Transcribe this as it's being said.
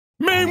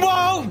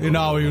Meanwhile, in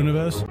our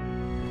universe.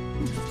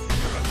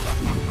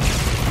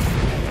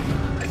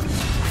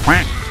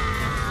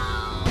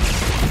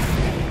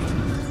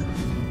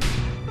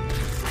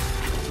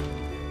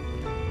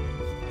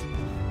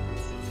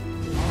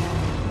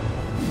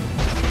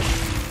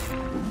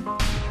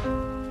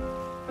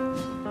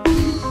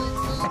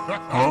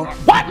 Huh?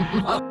 What?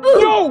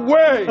 No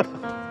way!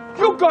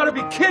 You gotta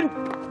be kidding!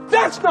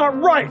 That's not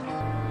right!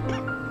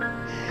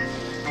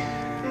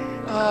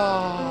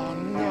 Oh,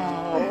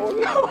 no,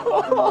 no.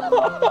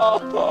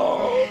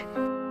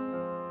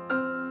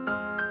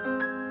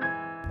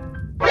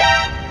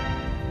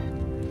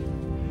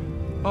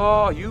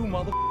 Oh, you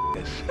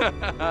motherfuckers.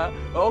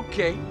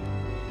 Okay.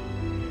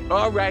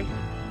 All right.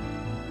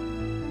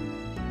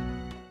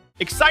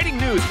 Exciting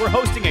news, we're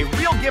hosting a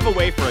real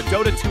giveaway for a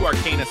Dota 2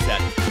 Arcana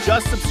set.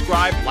 Just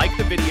subscribe, like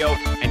the video,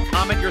 and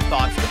comment your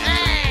thoughts.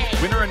 Hey!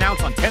 Winner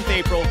announced on 10th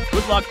April.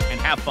 Good luck and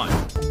have fun.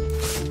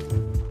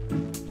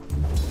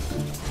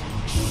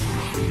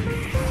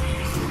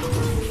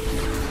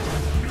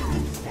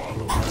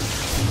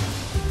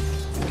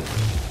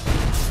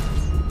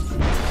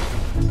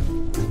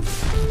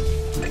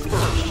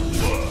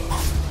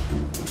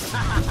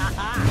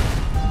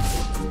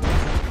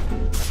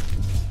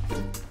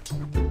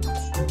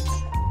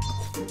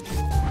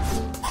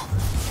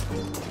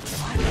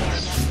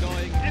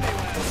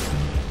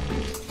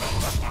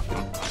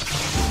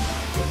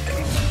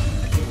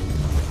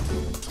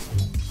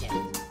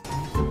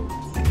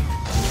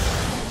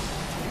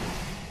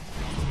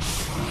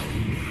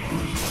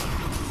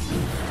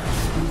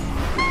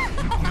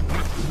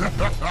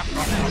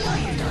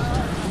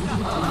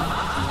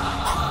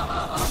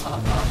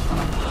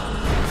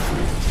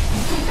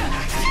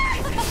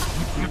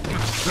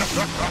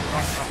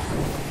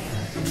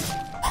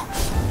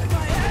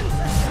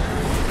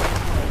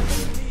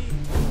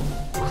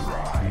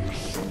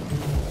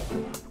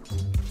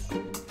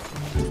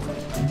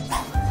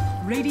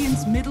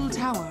 Radiant's middle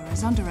tower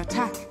is under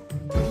attack.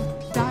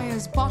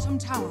 Dire's bottom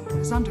tower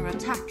is under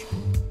attack.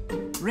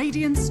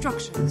 Radiant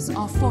structures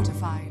are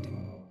fortified.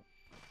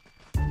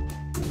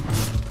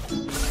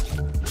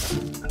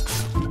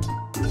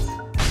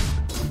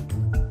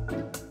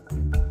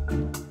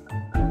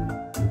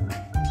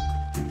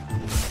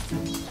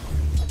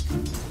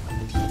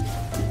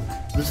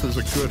 This is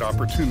a good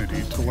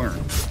opportunity to learn.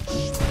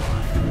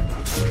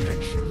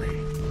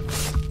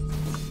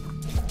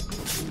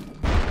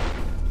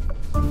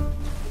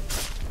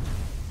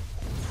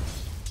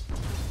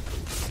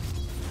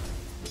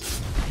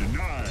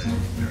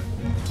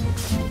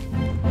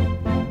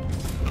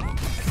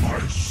 My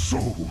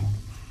soul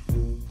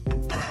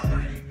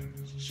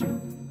burns.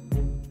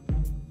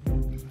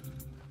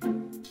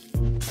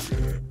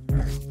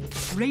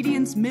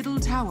 Radiant's middle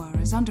tower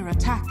is under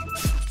attack.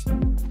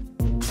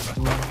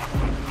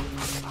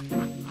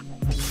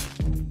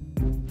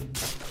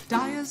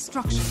 Dire's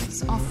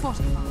structures are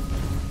fortified.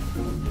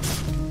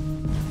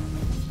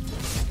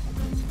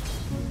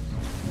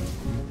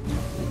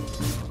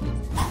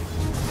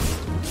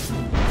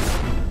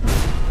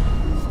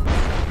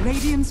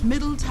 Radiant's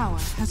middle tower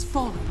has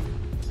fallen.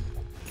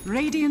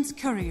 Radiant's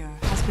courier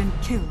has been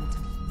killed.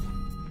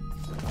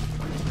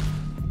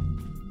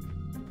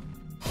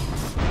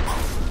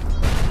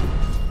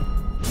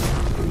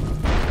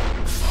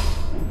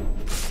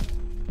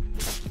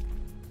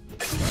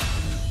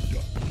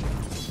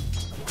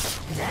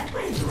 That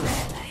went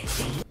well, I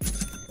think.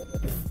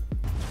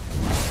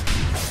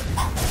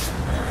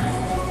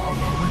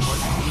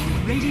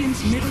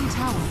 Radiant's middle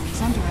tower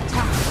is under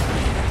attack.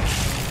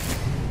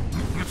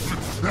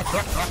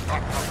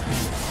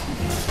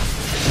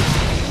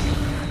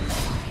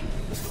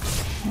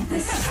 The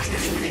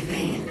sisters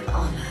remain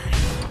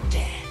honored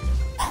dead.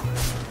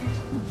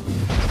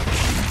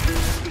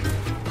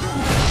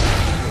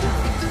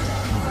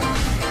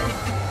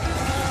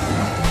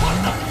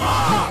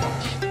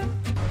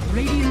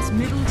 Radiant's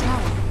middle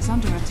tower is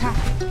under attack.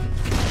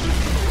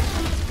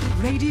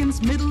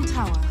 Radiant's middle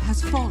tower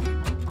has fallen.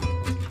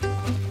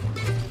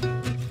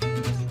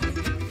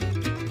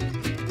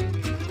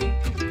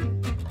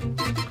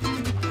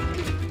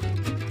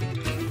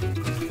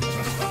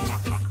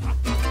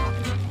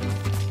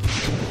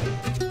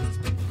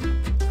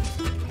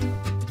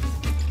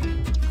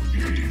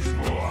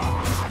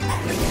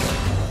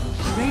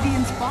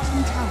 Radiant's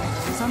bottom tower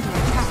is under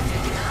attack.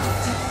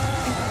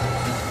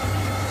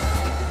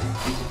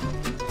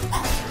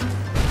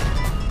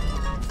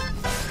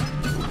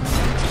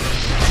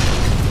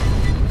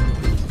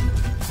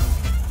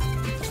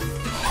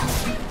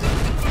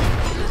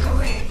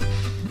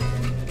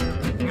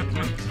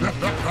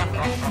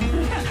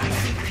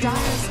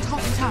 Dire's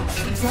top tower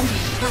is under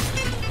attack.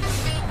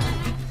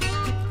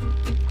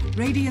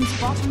 Radiant's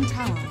bottom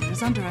tower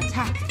is under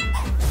attack.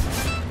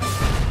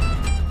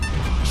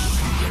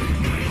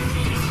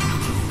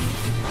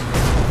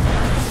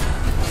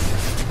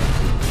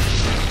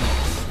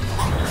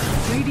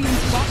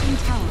 Radiant's bottom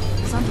tower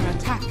is under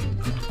attack.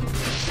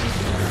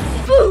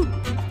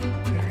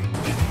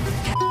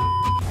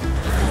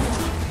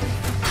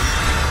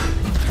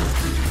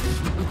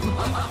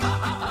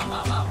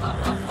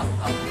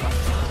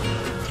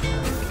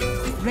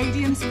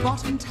 Radiant's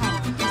bottom tower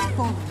has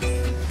fallen.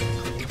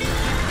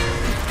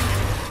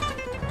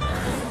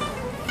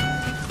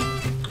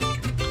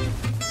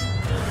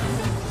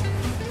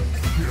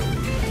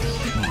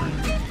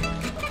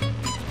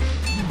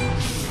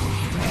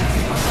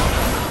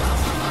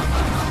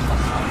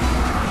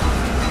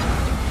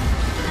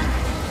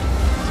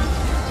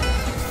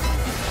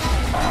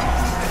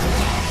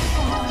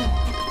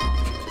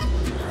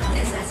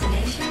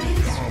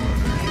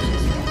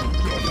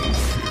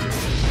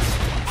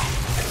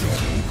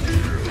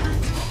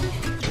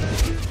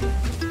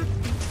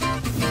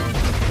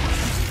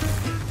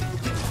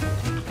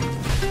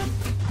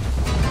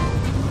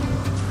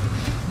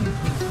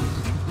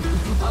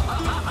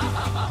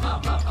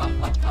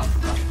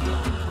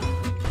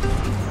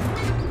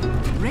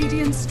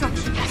 Radiant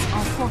structures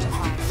are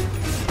fortified.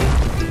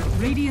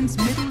 Radiant's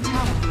middle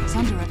tower is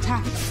under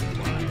attack.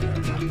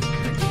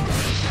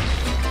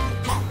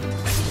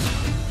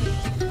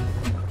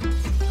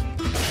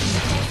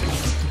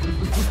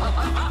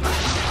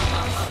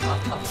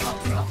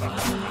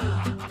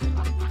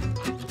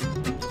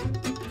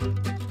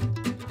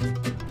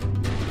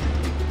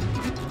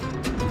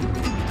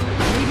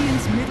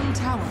 Radiant's middle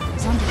tower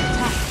is under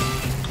attack.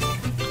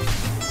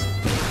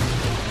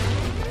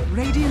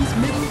 Radiant's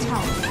middle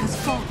tower has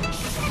fallen.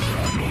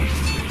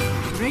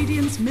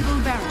 Radiant's middle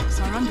barracks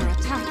are under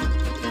attack.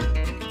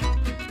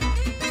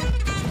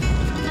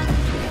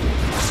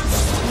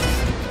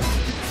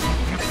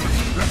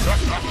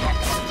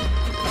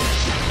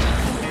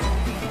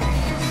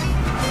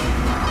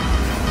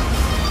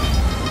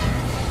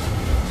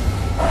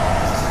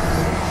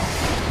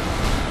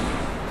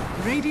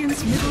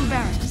 Radiant's middle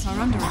barracks are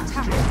under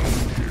attack.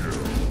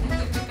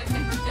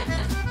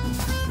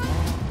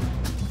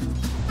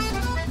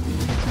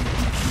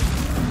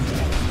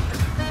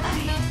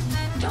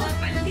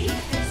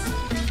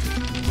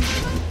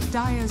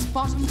 Dire's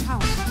bottom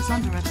tower is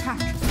under attack.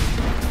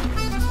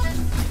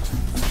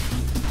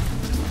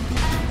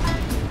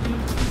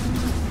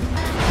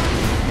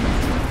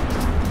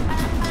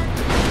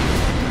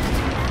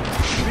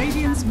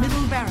 Radiant's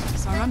middle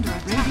barracks are under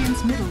attack.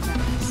 Radiant's middle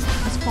barracks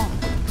has fallen.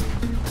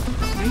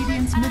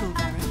 Radiant's middle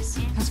barracks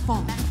has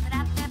fallen.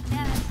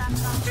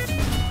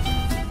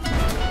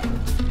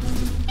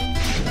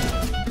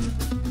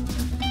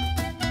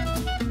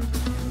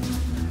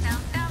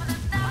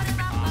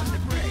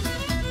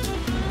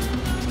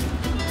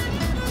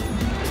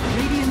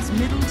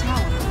 Middle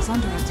tower is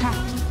under attack.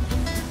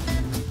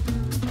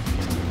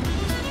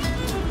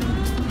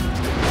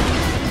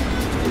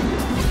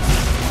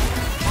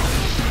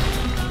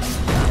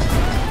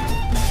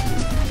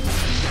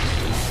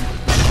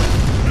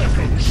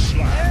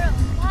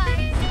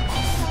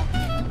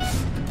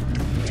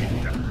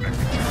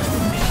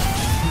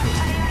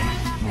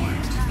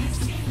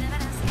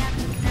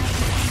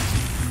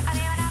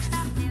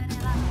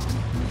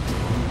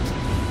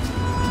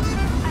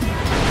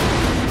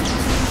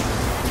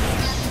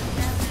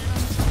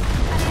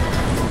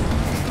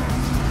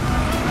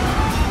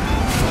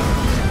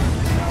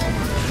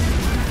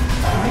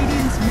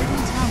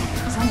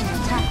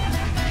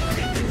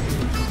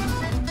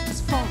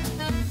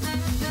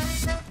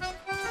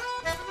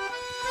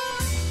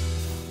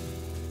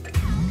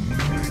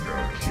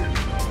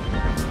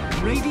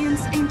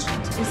 Radiant's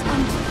Ancient is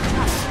under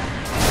attack.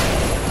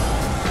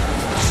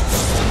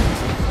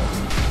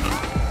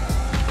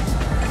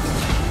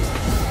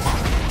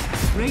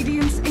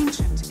 Radiant's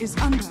Ancient is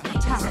under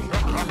attack.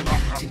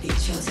 To be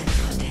chosen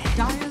for death.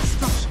 Dire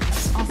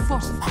structures are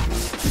fortified.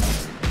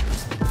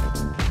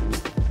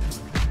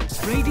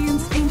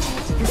 Radiant's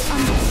Ancient is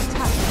under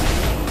attack.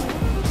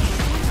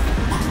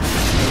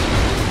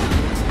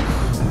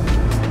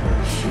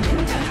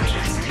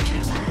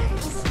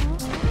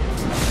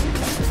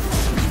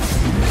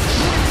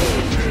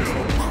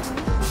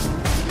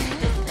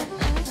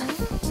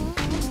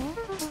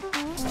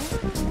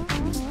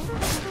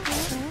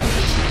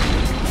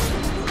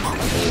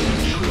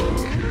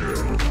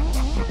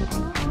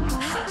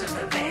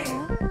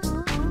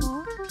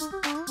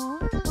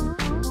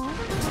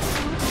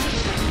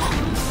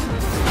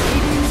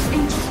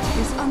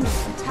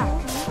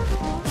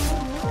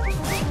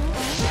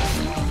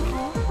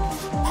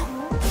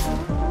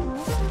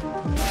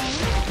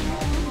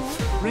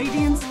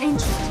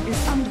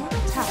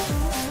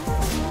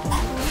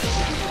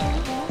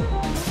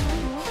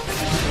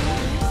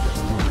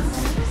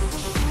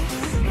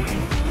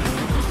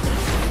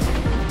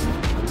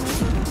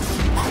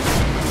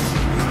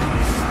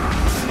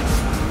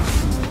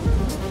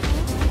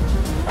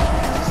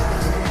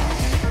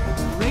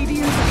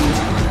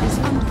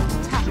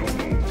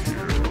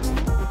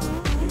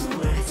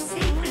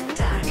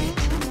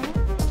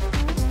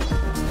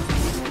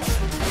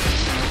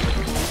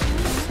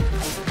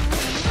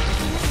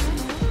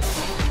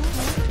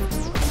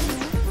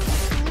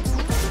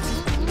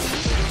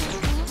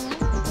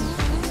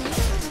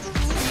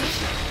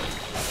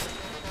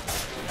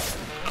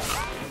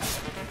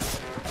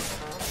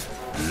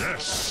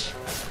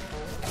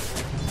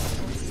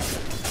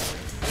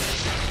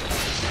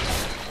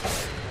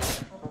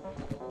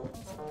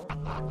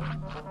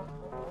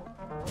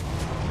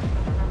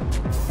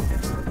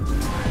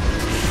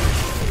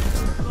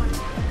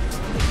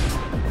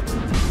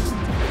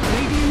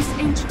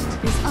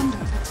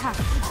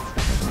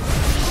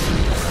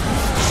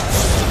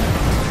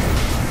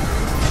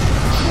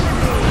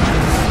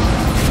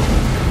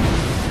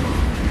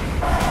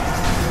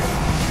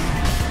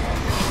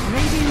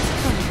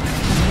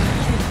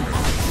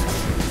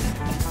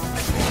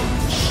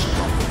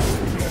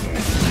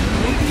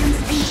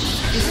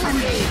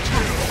 under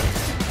attack.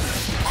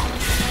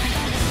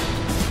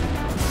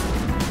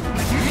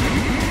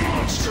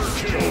 Monster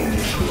kill.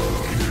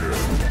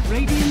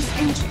 Radiant's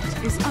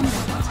Ancient is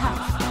under attack.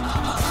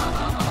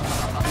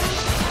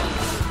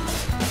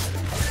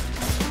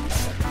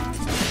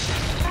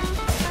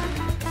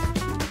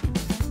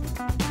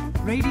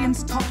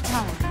 Radiant's top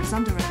tower is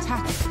under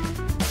attack.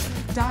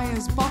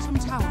 Dire's bottom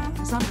tower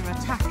is under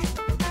attack.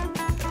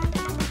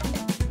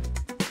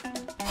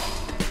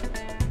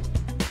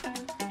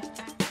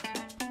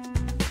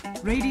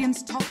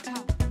 Radiant's top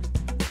tower.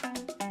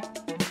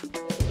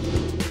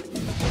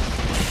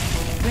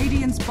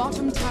 Radiant's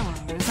bottom tower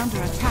is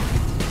under attack.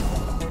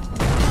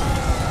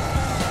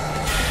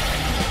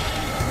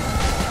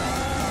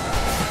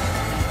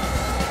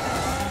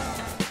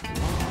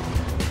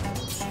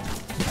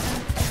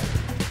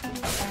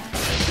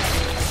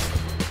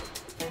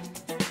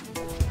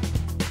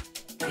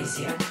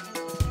 Easier.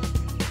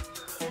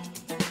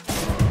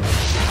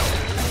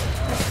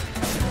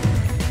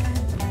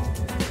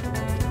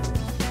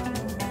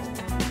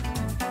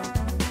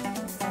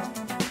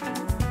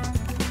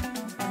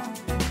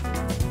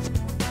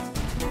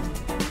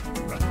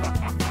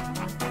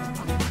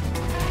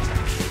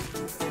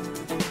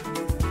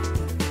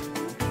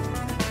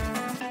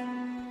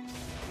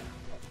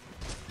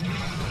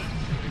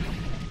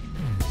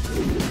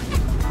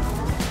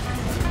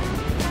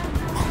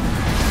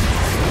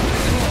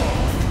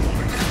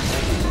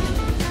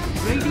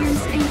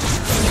 Radiant's Ancient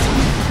is under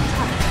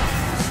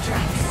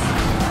attack.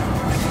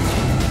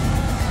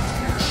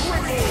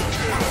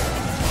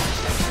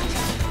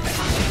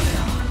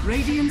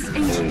 Radiant's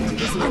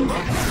Ancient is under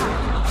attack.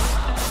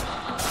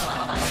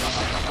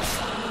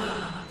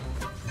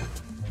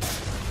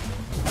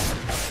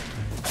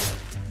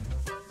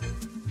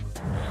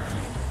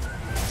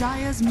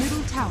 Dire's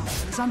middle tower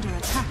is under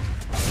attack.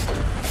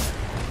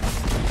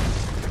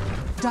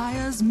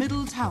 Dire's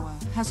middle tower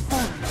has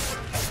fallen.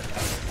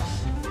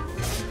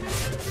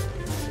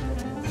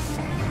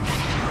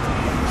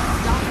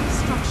 Dire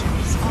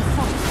structures are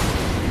fortified.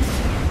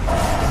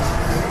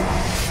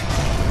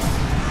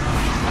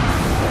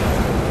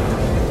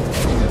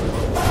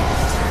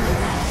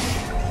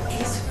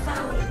 Is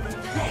foul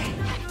play.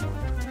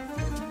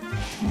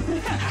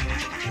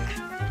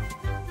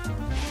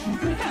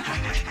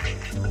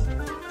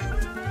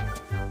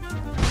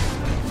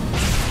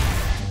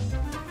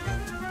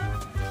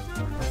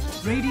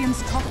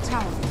 Radiant's top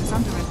tower is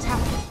under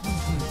attack.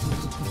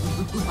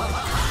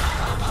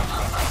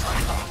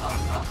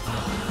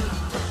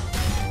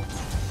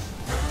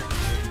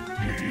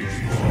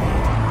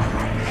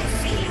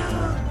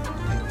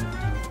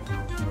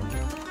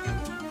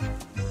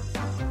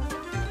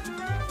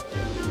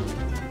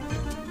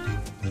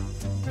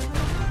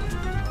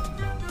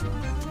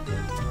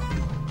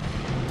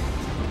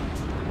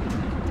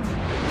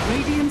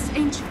 Radiant's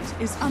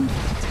Ancient is under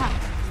attack.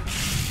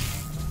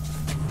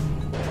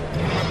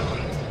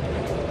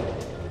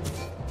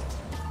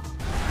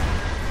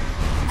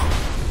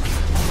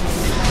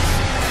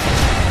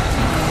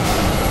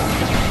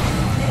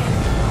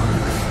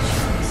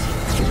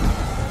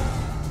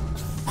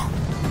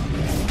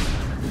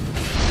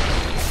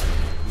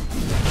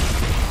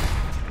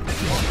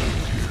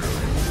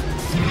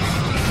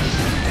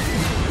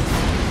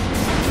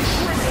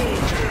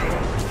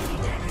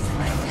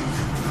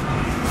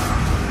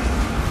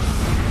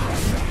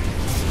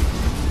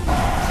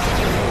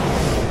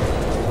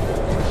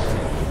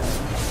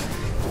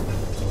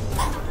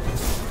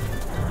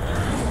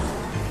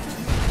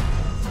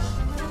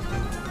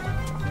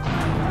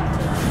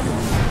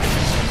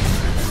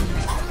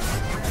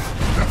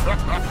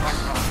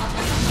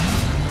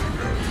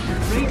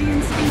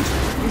 Radiant's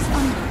Ancient is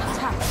under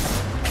attack.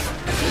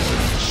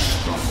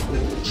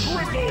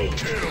 Triple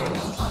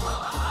kill.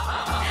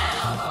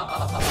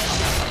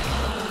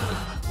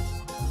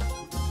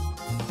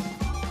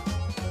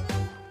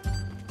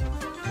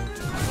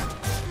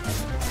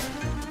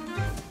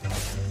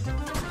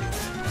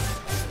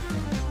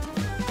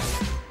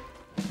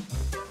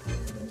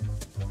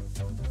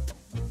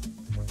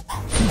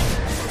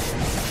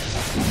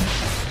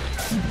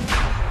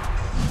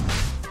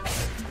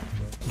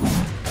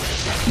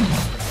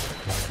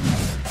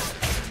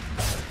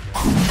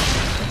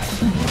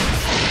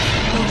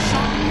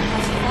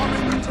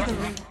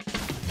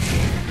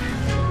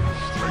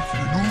 Strike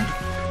renewed,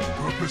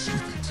 purpose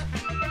with it.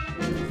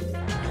 I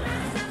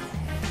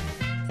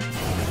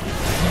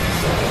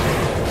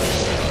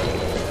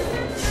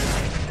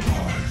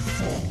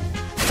fall.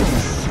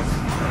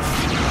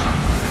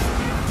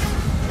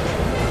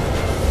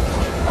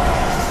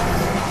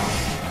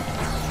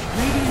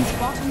 Radiant's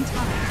bottom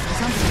tower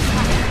is under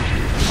attack.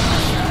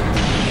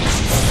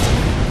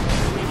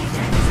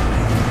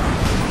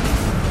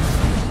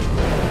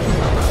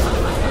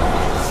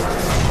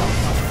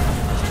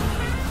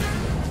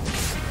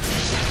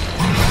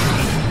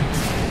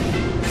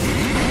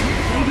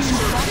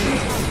 Radiant's bottom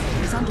tower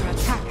is under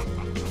attack.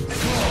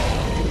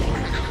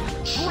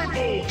 Triple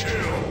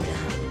kill.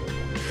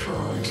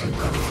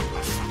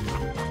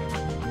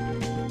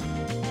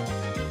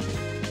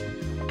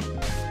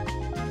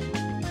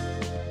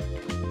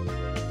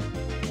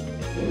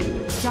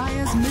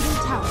 Dire's middle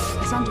tower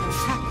is under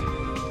attack.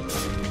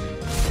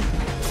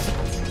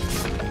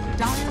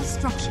 Dire's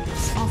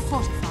structures are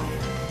fortified.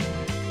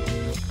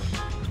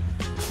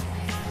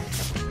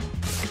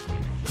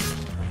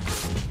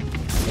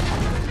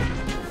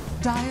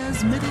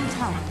 Dire's middle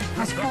tower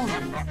has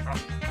fallen.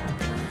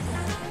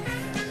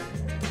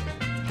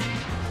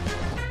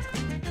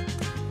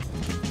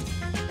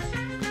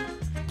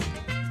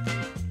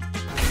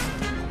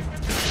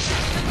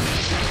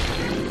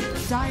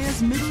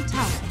 Dire's middle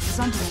tower is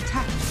under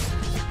attack.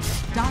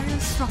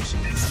 Dire's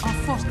structures are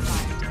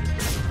fortified.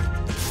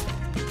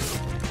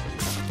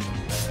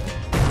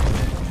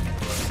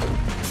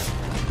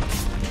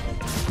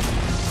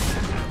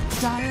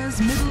 Dire's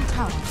middle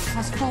tower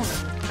has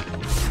fallen.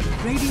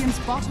 Radiant's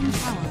bottom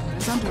tower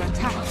is under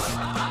attack.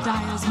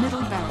 Dire's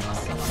middle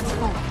barracks has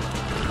fallen.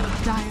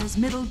 Dire's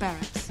middle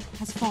barracks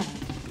has fallen.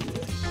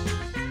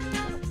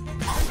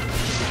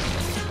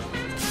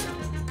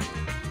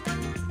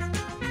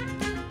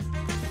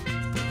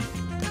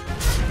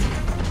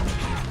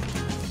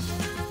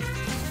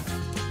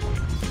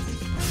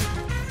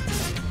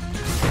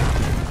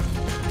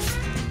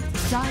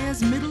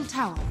 Dire's middle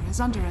tower is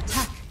under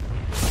attack.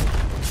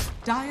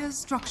 Dire's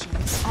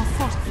structures are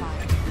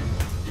fortified.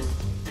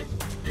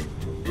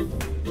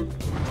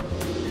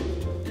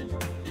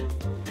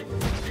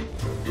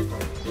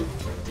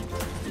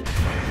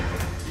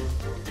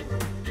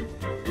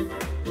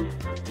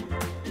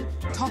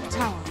 Top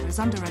tower is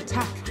under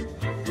attack.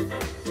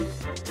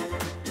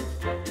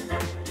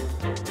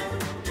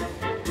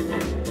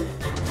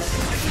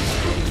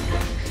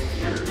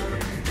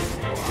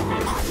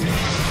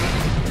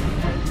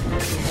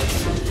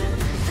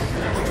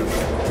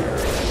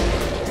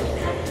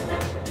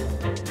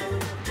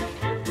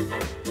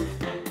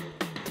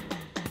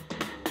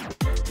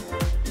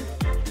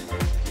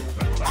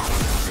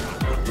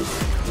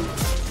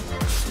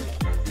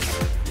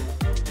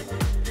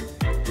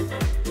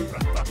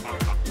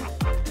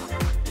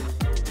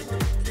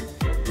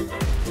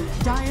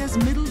 Dire's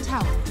middle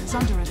tower is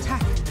under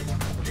attack.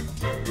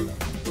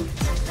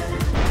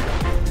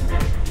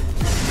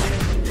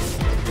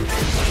 Dire's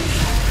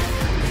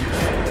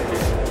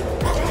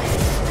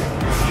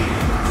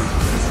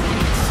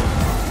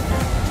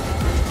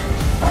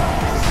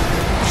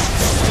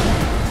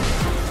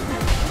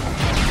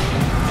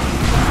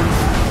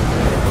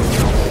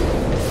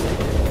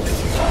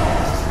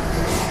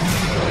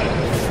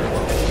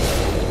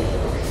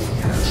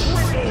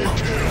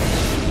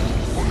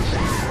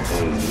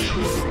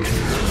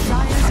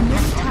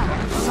middle tower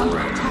is under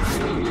attack.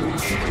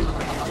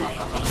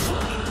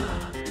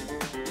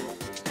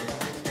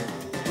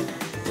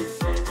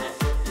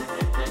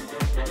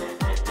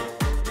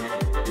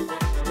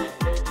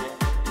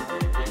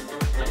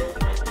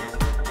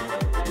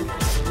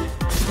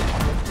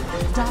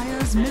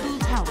 Dire's middle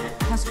tower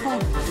has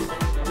fallen.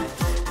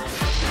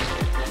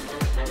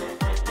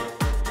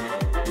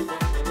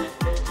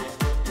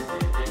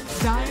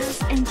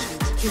 Dire's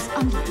ancient is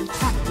under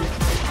attack.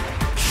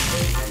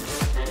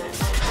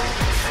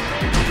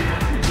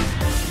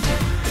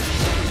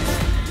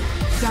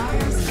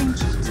 Dire's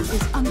ancient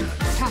is under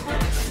attack.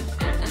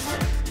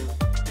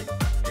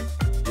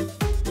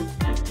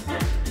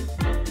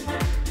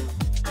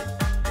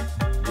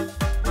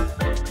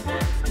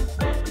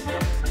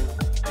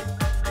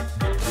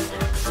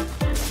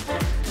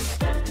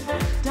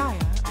 Dire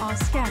are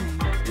scanning.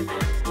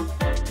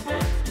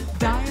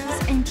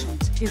 Dire's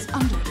ancient is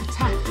under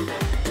attack.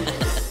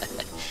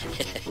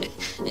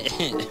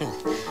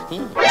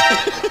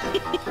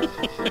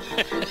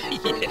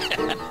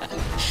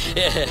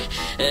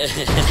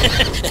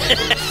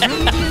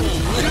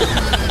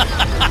 Radiant